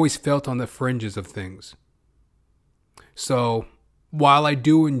 I've always felt on the fringes of things. So while I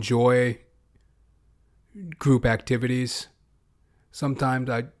do enjoy group activities, sometimes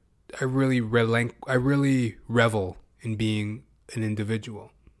I really revel in being an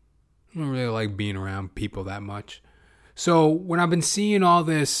individual. I don't really like being around people that much. So when I've been seeing all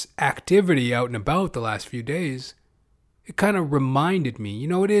this activity out and about the last few days, it kind of reminded me, you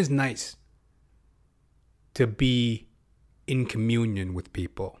know, it is nice to be in communion with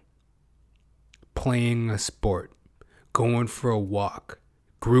people, playing a sport, going for a walk,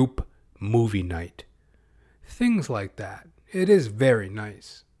 group movie night, things like that. It is very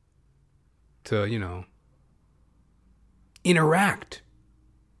nice to, you know, interact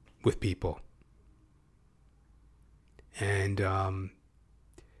with people. And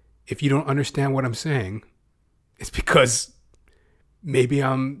if you don't understand what I'm saying, it's because maybe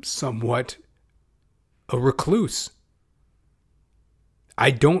I'm somewhat a recluse.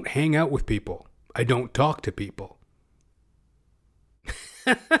 I don't hang out with people. I don't talk to people.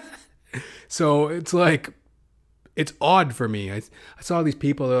 So it's like, it's odd for me. I saw these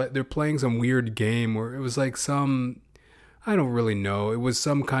people, they're playing some weird game where it was like some, I don't really know. It was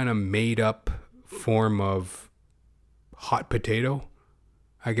some kind of made up form of hot potato,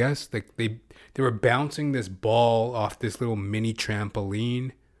 I guess. Like they were bouncing this ball off this little mini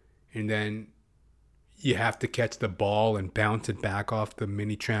trampoline, and then you have to catch the ball and bounce it back off the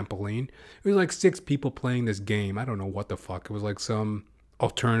mini trampoline. It was like 6 people playing this game. I don't know what the fuck. It was like some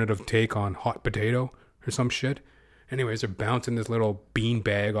alternative take on hot potato or some shit. Anyways, they're bouncing this little bean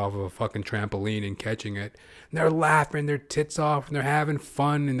bag off of a fucking trampoline and catching it. And they're laughing their tits off and they're having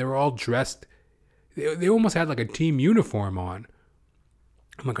fun and they're all dressed. They almost had like a team uniform on.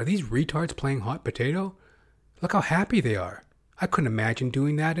 I'm like, are these retards playing hot potato? Look how happy they are. I couldn't imagine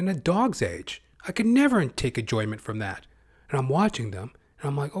doing that in a dog's age. I could never take enjoyment from that. And I'm watching them, and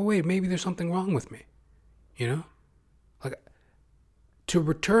I'm like, oh, wait, maybe there's something wrong with me. You know? Like, to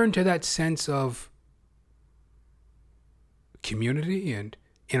return to that sense of community and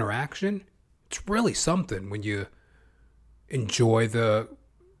interaction, it's really something when you enjoy the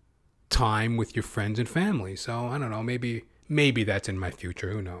time with your friends and family. So, I don't know, maybe that's in my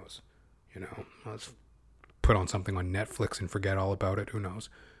future. Who knows? You know, let's put on something on Netflix and forget all about it. Who knows?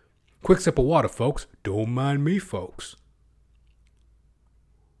 Quick sip of water, folks. Don't mind me, folks.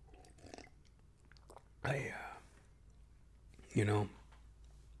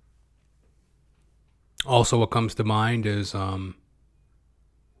 Also what comes to mind is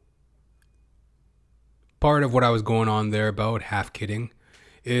part of what I was going on there about, half kidding,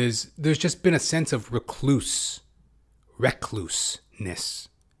 is there's just been a sense of recluseness,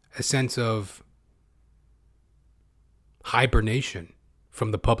 a sense of hibernation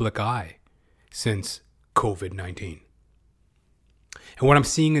from the public eye since COVID-19. And what I'm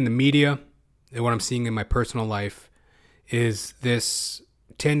seeing in the media and what I'm seeing in my personal life is this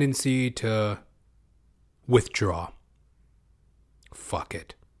tendency to withdraw. Fuck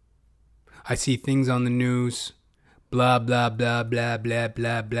it. I see things on the news, blah, blah, blah, blah, blah,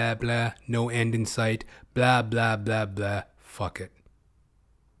 blah, blah, blah, no end in sight, blah, blah, blah, blah, fuck it.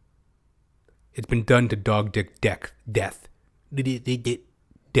 It's been done to dog dick death.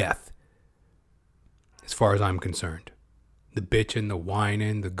 Death. As far as I'm concerned. The bitching, the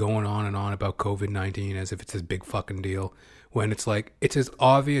whining, the going on and on about COVID-19 as if it's this big fucking deal. When it's like, it's as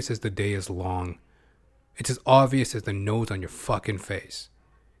obvious as the day is long. It's as obvious as the nose on your fucking face.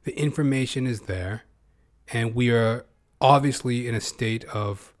 The information is there. And we are obviously in a state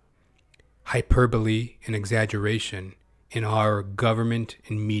of hyperbole and exaggeration in our government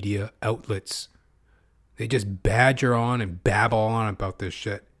and media outlets. They just badger on and babble on about this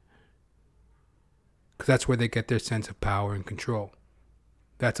shit. Because that's where they get their sense of power and control.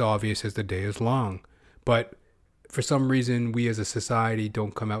 That's obvious as the day is long. But for some reason, we as a society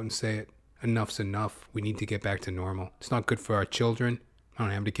don't come out and say it. Enough's enough. We need to get back to normal. It's not good for our children. I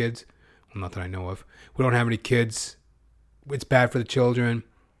don't have any kids. Well, not that I know of. We don't have any kids. It's bad for the children.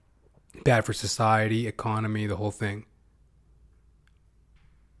 Bad for society, economy, the whole thing.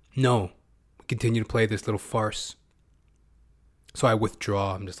 No. We continue to play this little farce. So I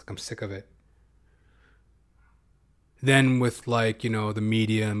withdraw. I'm sick of it. Then with the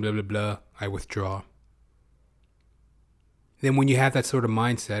media and blah, blah, blah, I withdraw. Then when you have that sort of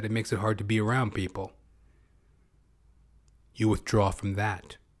mindset, it makes it hard to be around people. You withdraw from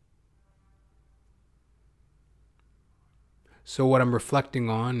that. So what I'm reflecting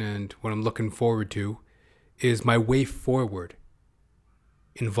on and what I'm looking forward to is my way forward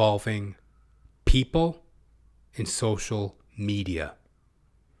involving people and social media.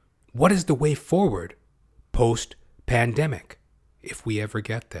 What is the way forward post-pandemic, if we ever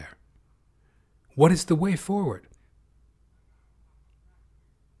get there? What is the way forward?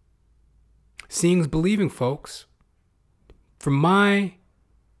 Seeing's believing, folks. From my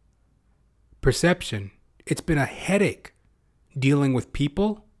perception, it's been a headache dealing with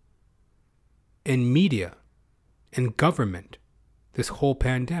people and media and government this whole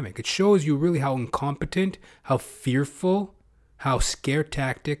pandemic. It shows you really how incompetent, how fearful, how scare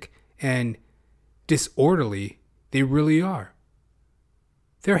tactic and disorderly they really are.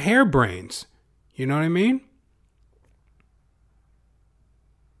 They're harebrains. You know what I mean?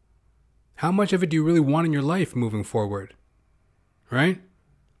 How much of it do you really want in your life moving forward? Right?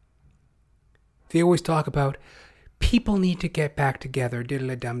 They always talk about people need to get back together,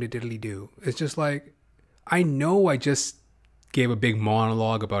 diddle-a-dum-diddly-do. It's just like, I know I just gave a big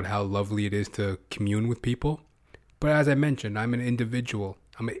monologue about how lovely it is to commune with people. But as I mentioned, I'm an individual.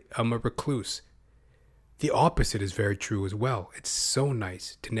 I'm a recluse. The opposite is very true as well. It's so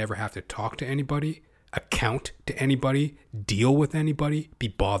nice to never have to talk to anybody, account to anybody, deal with anybody, be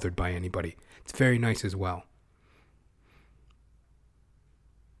bothered by anybody. It's very nice as well.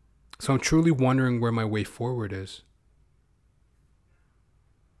 So I'm truly wondering where my way forward is.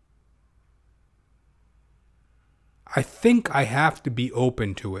 I think I have to be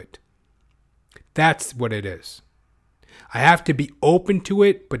open to it. That's what it is. I have to be open to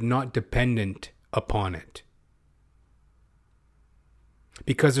it, but not dependent upon it.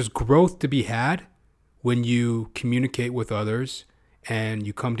 Because there's growth to be had when you communicate with others and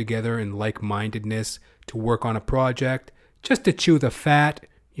you come together in like-mindedness to work on a project, just to chew the fat,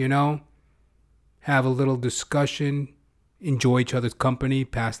 have a little discussion, enjoy each other's company,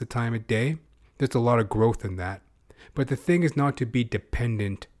 pass the time of day. There's a lot of growth in that. But the thing is not to be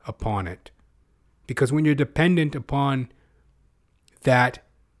dependent upon it. Because when you're dependent upon that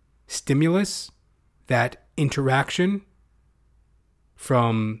stimulus, that interaction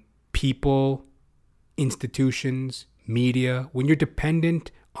from people, institutions, media, when you're dependent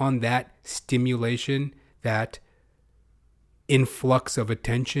on that stimulation, that influx of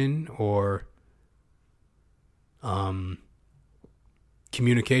attention or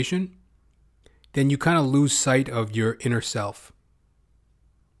communication, then you kind of lose sight of your inner self,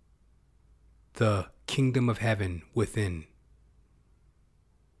 the kingdom of heaven within.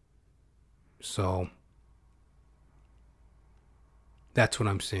 So that's what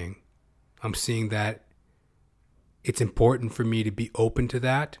I'm seeing. I'm seeing that it's important for me to be open to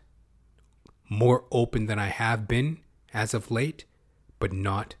that, more open than I have been as of late, but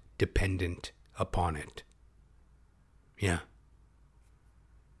not dependent upon it. Yeah.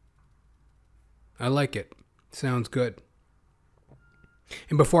 I like it. Sounds good.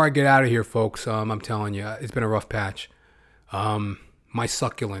 And before I get out of here, folks, I'm telling you, it's been a rough patch. My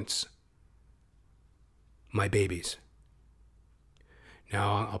succulents, my babies.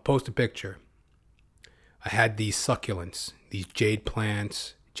 Now, I'll post a picture. I had these succulents, these jade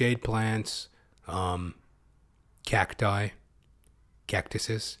plants, cactuses.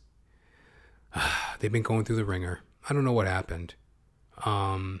 They've been going through the ringer. I don't know what happened.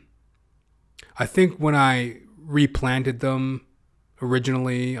 I think when I replanted them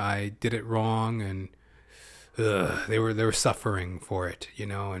originally, I did it wrong, and they were suffering for it,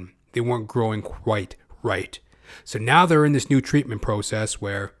 and they weren't growing quite right. So now they're in this new treatment process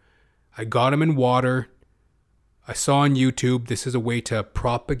where I got them in water. I saw on YouTube this is a way to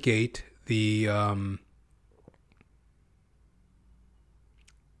propagate the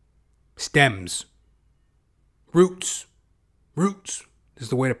stems, roots. This is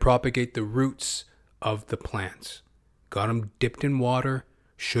the way to propagate the roots of the plants. Got them dipped in water.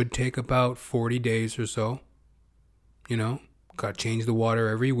 Should take about 40 days or so. Got to change the water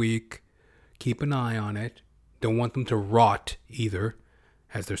every week. Keep an eye on it. Don't want them to rot either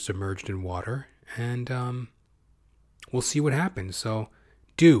as they're submerged in water. And we'll see what happens. So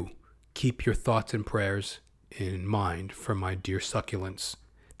do keep your thoughts and prayers in mind for my dear succulents.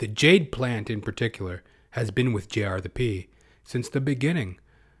 The jade plant in particular has been with JR the P since the beginning.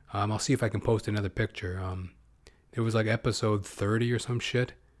 I'll see if I can post another picture. It was like episode 30 or some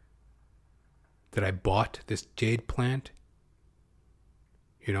shit that I bought this jade plant.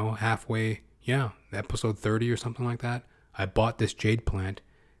 Halfway, episode 30 or something like that. I bought this jade plant.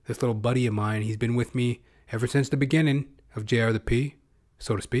 This little buddy of mine, he's been with me ever since the beginning of JR the P,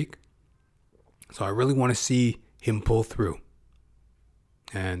 so to speak. So I really want to see him pull through.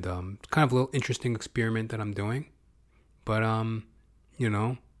 And it's kind of a little interesting experiment that I'm doing. But,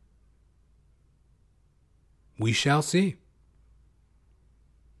 we shall see.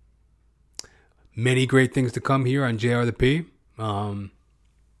 Many great things to come here on JR the P.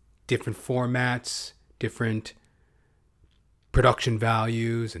 Different formats, different production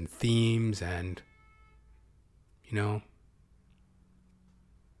values and themes and,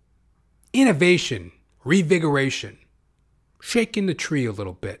 innovation, revigoration, shaking the tree a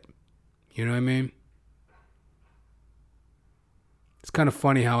little bit. You know what I mean? It's kind of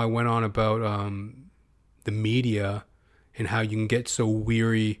funny how I went on about the media and how you can get so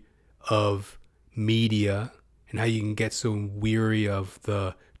weary of media and how you can get so weary of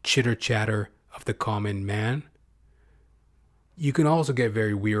the chitter chatter of the common man. You can also get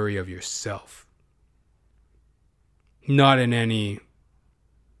very weary of yourself. Not in any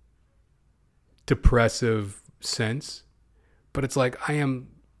depressive sense, but it's like I don't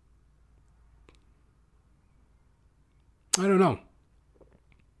know.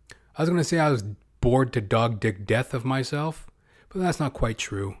 I was going to say I was bored to dog dick death of myself, but that's not quite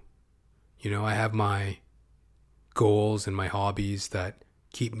true. I have my goals and my hobbies that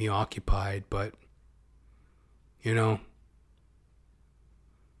keep me occupied, but,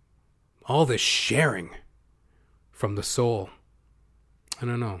 all this sharing from the soul, I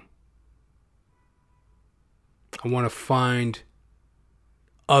don't know. I want to find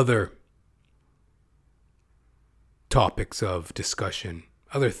other topics of discussion,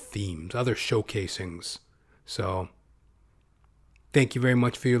 other themes, other showcasings. So, thank you very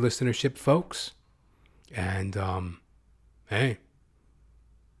much for your listenership, folks. And, hey,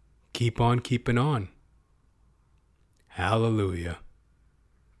 keep keep on keeping on. Hallelujah.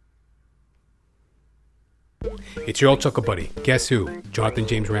 It's your old chuckle buddy. Guess who? Jonathan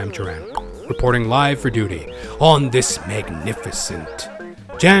James Ramcharan, reporting live for duty on this magnificent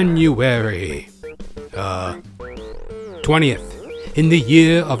January 20th in the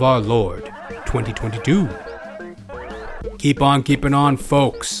year of our Lord 2022. Keep on keeping on,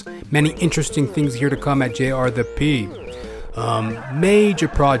 folks. Many interesting things here to come at JR the P. Major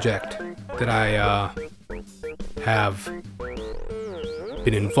project that I have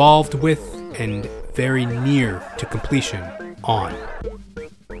been involved with and very near to completion on.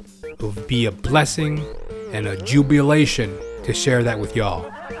 It will be a blessing and a jubilation to share that with y'all.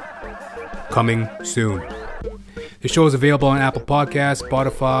 Coming soon. The show is available on Apple Podcasts,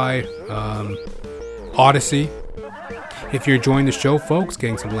 Spotify, Odyssey. If you're enjoying the show, folks,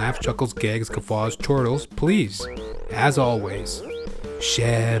 getting some laughs, chuckles, gags, guffaws, chortles, please, as always,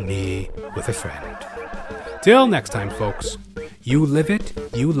 share me with a friend. Till next time, folks, you live it,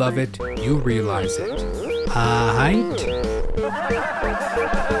 you love it, you realize it.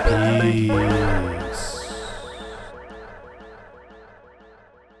 Peace.